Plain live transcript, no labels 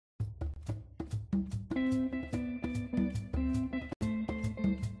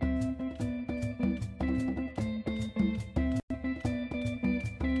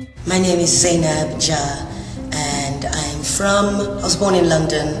My name is Zainab Jah, and I was born in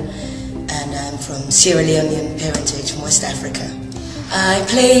London, and I'm from Sierra Leonean parentage from West Africa.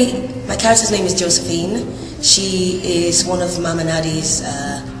 My character's name is Josephine. She is one of Mama Nadi's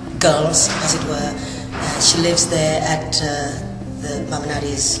girls, as it were. She lives there at the Mama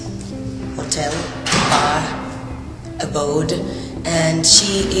Nadi's hotel, bar, abode, and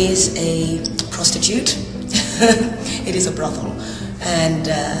she is a prostitute. It is a brothel.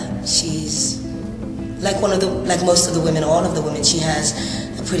 And she's like most of the women, all of the women. She has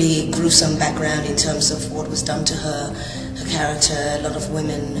a pretty gruesome background in terms of what was done to her character. A lot of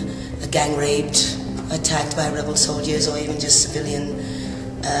women are gang raped, attacked by rebel soldiers, or even just civilian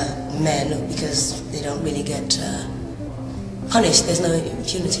men, because they don't really get punished. There's no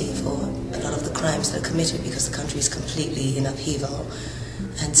impunity for a lot of the crimes that are committed because the country is completely in upheaval.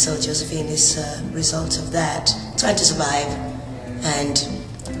 And so Josephine is a result of that, trying to survive and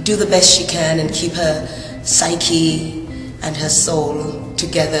do the best she can and keep her psyche and her soul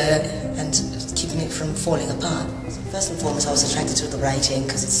together and keeping it from falling apart. First and foremost, I was attracted to the writing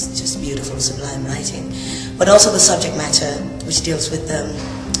because it's just beautiful, sublime writing, but also the subject matter, which deals with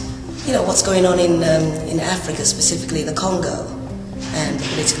what's going on in Africa, specifically the Congo, and the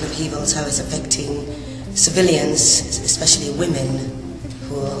political upheavals, how it's affecting civilians, especially women,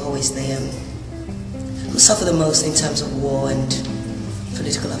 who are always who suffer the most in terms of war and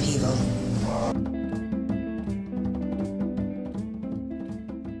political upheaval.